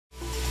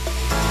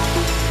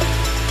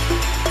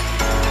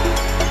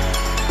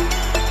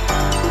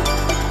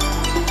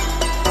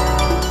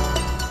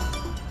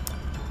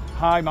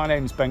Hi, my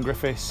name is Ben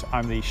Griffiths.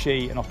 I'm the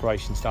She and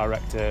Operations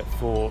Director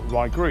for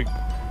Rye Group.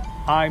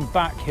 I'm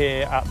back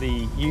here at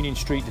the Union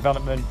Street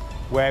development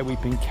where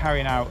we've been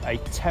carrying out a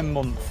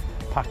 10-month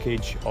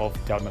package of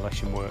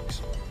demolition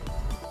works.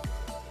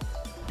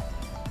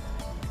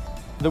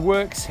 The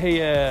works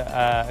here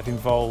have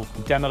involved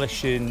the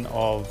demolition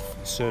of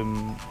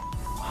some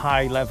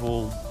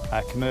high-level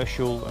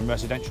commercial and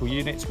residential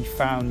units. We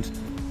found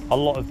a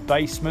lot of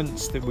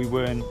basements that we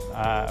weren't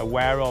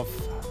aware of.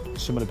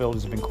 Some of the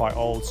buildings have been quite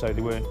old, so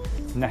they weren't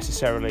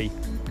necessarily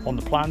on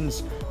the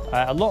plans.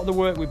 A lot of the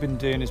work we've been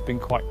doing has been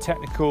quite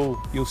technical.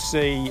 You'll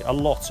see a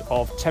lot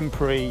of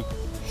temporary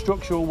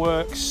structural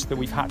works that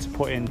we've had to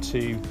put in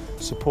to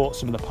support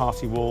some of the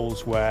party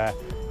walls where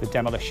the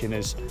demolition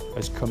has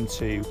come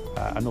to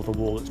another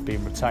wall that's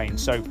been retained.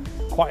 So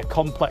quite a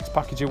complex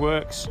package of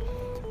works,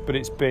 but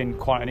it's been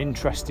quite an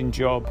interesting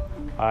job.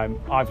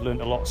 I've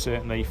learned a lot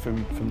certainly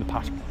from the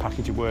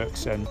package of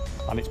works, and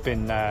it's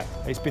been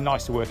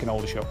nice to work in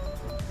Aldershot.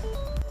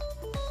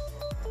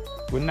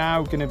 We're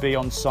now going to be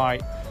on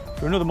site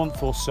for another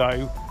month or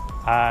so,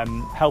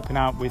 helping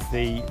out with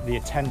the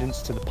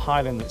attendance to the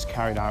piling that's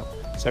carried out.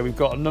 So we've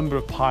got a number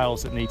of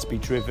piles that need to be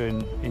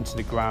driven into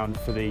the ground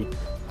for the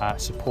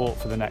support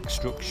for the next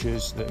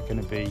structures that are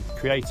going to be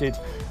created,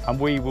 and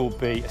we will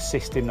be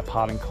assisting the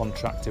piling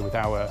contractor with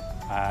our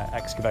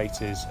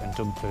excavators and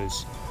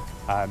dumpers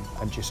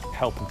and just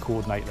helping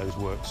coordinate those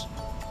works.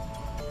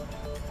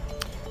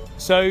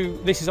 So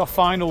this is our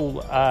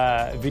final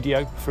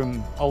video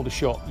from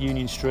Aldershot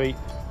Union Street,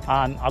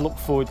 and I look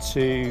forward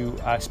to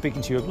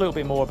speaking to you a little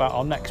bit more about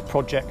our next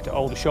project at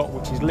Aldershot,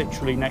 which is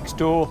literally next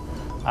door,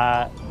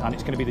 and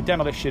it's going to be the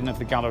demolition of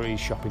the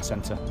Galleries shopping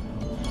centre.